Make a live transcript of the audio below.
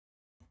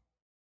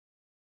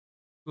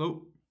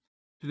Hello.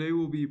 Today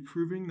we'll be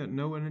proving that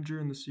no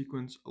integer in the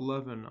sequence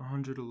 11,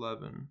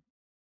 111,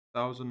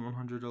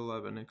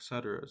 1111,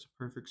 etc. is a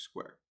perfect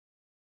square.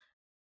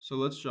 So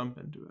let's jump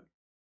into it.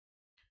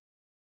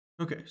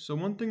 Okay, so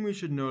one thing we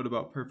should note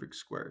about perfect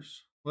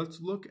squares.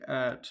 Let's look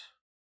at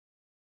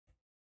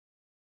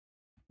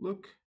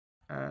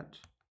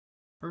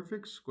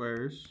perfect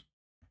squares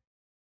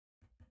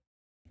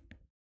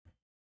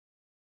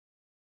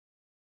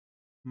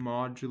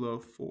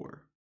modulo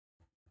 4.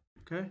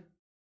 Okay?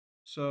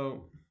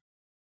 So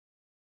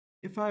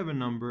if I have a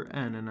number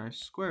n and I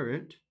square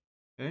it,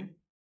 okay?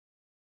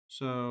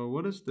 So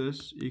what is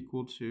this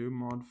equal to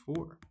mod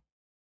 4?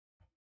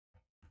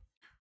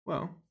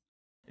 Well,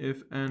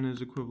 if n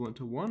is equivalent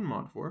to 1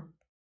 mod 4,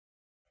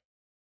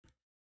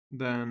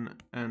 then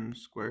n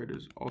squared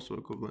is also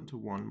equivalent to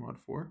 1 mod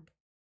 4.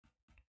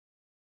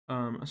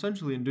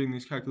 Essentially, in doing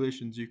these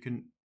calculations, you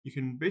can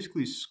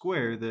basically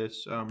square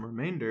this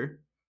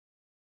remainder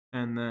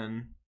and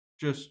then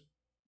just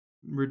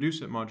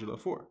reduce it modulo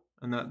 4,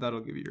 and that'll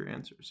give you your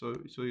answer. So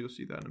you'll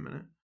see that in a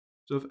minute.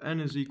 So if n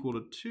is equal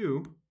to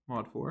 2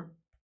 mod 4,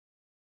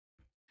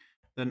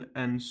 then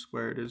n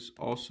squared is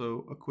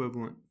also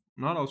equivalent,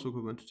 not also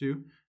equivalent to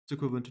 2, it's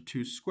equivalent to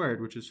 2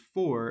 squared, which is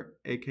 4,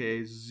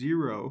 aka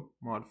 0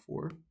 mod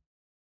 4.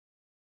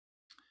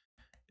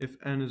 If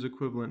n is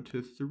equivalent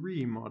to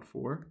 3 mod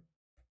 4,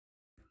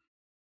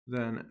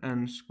 then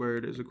n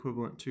squared is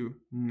equivalent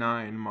to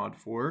 9 mod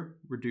 4.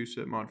 Reduce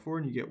it mod 4,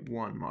 and you get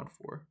 1 mod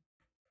 4.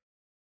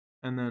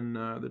 And then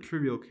the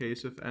trivial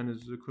case, if n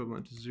is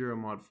equivalent to 0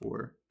 mod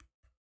 4,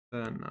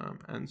 then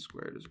n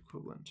squared is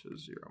equivalent to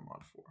 0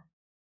 mod 4.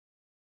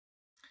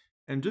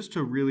 And just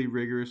to really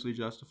rigorously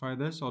justify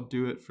this, I'll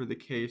do it for the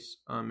case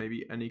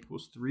maybe n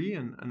equals 3,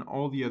 and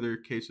all the other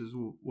cases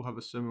will have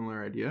a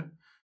similar idea.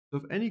 So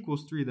if n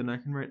equals 3, then I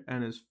can write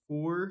n as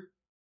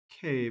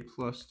 4k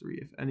plus 3,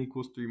 if n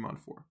equals 3 mod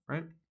 4,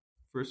 right?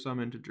 For some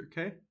integer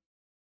k.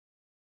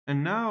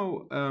 And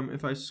now,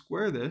 if I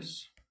square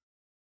this,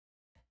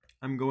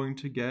 I'm going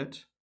to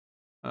get,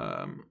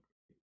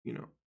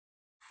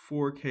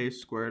 4k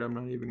squared, I'm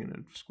not even going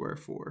to square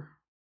 4,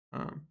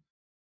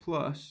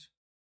 plus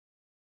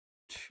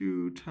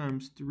 2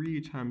 times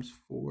 3 times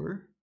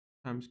 4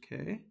 times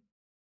k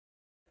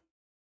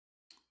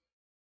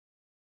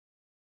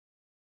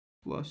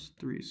plus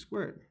 3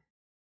 squared.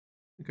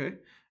 Okay,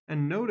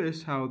 and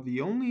notice how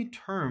the only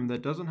term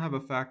that doesn't have a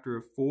factor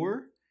of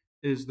 4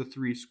 is the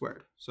 3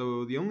 squared.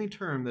 So the only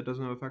term that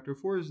doesn't have a factor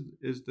of 4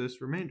 is this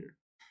remainder.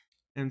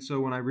 And so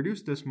when I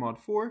reduce this mod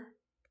 4,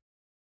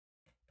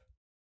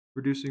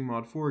 reducing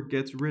mod 4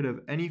 gets rid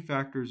of any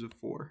factors of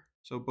 4.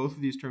 So both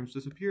of these terms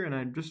disappear, and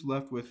I'm just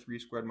left with 3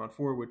 squared mod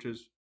 4, which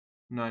is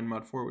 9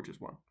 mod 4, which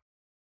is 1.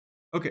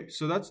 Okay,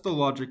 so that's the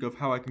logic of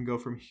how I can go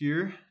from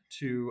here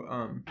to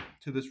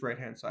this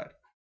right-hand side.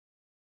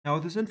 Now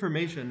with this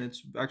information,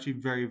 it's actually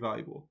very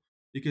valuable,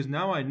 because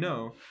now I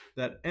know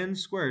that n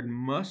squared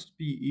must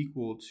be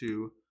equal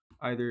to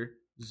either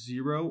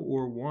 0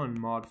 or 1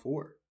 mod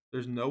 4.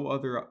 There's no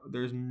other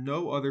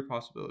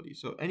possibility.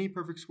 So any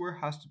perfect square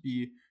has to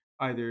be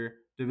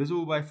either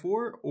divisible by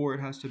 4, or it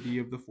has to be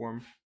of the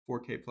form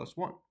 4k plus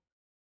 1.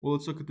 Well,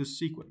 let's look at this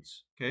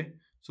sequence, okay?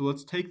 So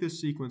let's take this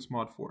sequence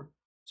mod 4.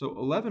 So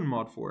 11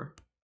 mod 4,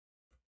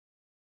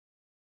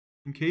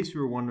 in case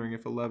you were wondering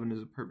if 11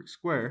 is a perfect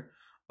square,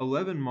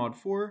 11 mod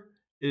 4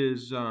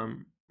 is,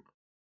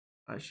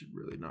 I should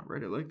really not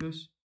write it like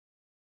this,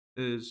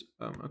 is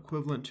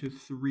equivalent to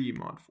 3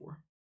 mod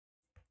 4,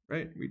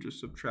 right? We just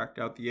subtract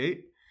out the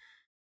 8.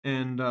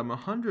 And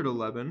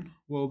 111,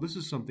 well, this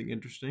is something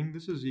interesting.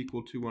 This is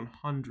equal to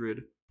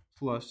 100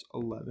 plus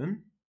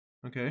 11,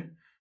 okay?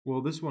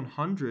 Well, this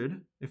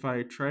 100, if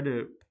I try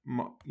to,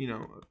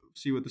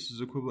 see what this is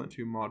equivalent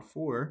to mod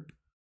 4,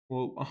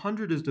 well,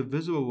 100 is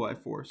divisible by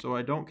 4, so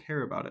I don't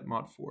care about it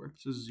mod 4.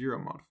 This is 0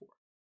 mod 4,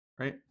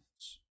 right?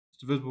 It's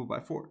divisible by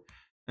 4.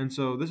 And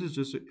so this is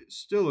just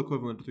still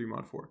equivalent to 3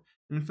 mod 4.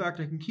 And in fact,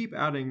 I can keep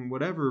adding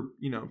whatever,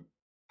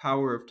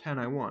 power of 10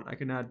 I want. I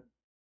can add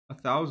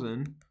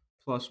 1,000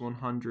 plus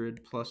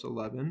 100 plus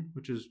 11,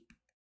 which is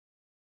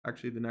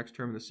actually the next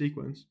term in the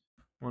sequence,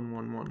 1,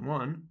 1, 1,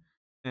 1.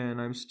 And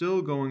I'm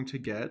still going to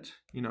get,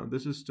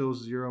 this is still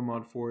 0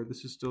 mod 4,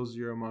 this is still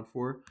 0 mod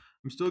 4.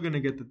 I'm still going to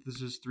get that this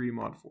is 3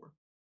 mod 4.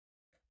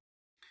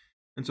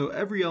 And so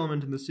every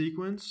element in the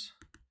sequence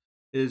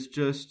is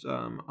just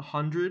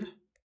 100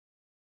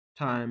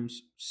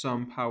 times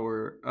some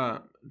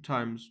power,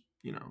 times,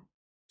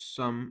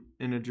 some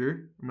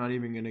integer. I'm not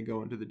even going to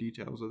go into the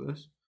details of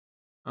this.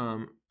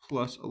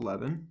 Plus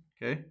 11,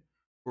 okay,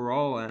 for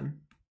all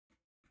n.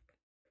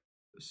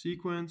 The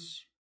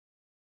sequence.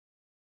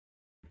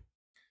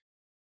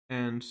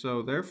 And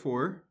so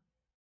therefore,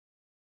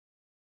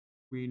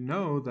 we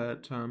know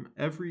that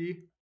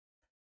every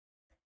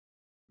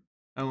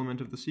element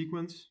of the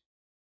sequence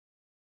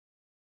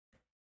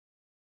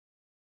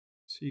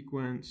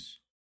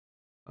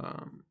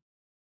 11,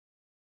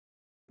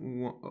 1,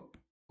 1,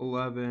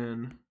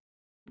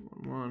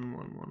 1,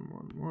 1,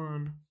 1,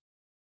 1.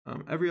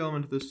 Every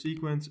element of the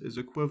sequence is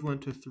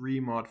equivalent to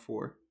 3 mod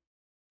 4.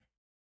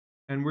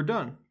 And we're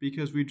done,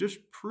 because we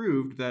just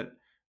proved that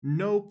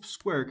no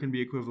square can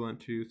be equivalent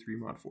to 3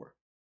 mod 4.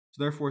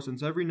 So therefore,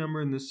 since every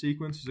number in this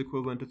sequence is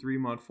equivalent to 3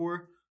 mod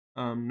 4,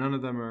 none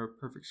of them are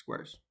perfect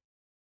squares.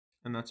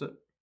 And that's it.